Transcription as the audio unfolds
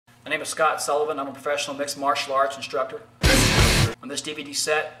My name is Scott Sullivan. I'm a professional mixed martial arts instructor. On this DVD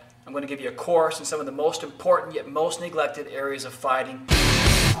set, I'm going to give you a course in some of the most important yet most neglected areas of fighting: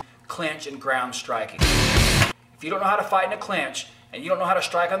 clinch and ground striking. If you don't know how to fight in a clinch and you don't know how to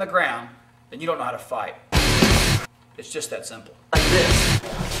strike on the ground, then you don't know how to fight. It's just that simple. Like this.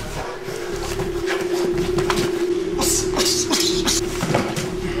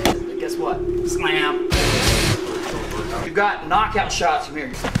 And guess what? Slam. You've got knockout shots from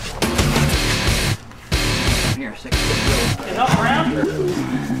here. Here, stick it. Enough round?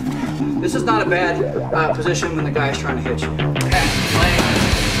 This is not a bad position when the guy's trying to hit you. Okay,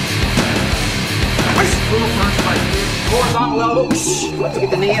 little punch like this. Horizontal elbow. Let's get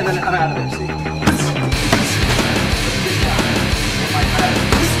the knee and then I'm out of there. See?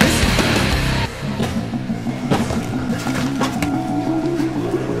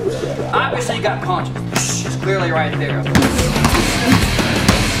 Obviously you got punches. It's clearly right there.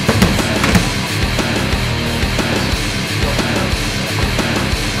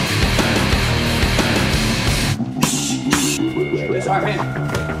 This arm in.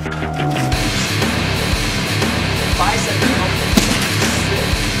 Bicep.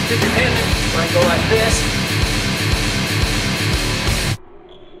 Dip your hand in. We're going to go like this.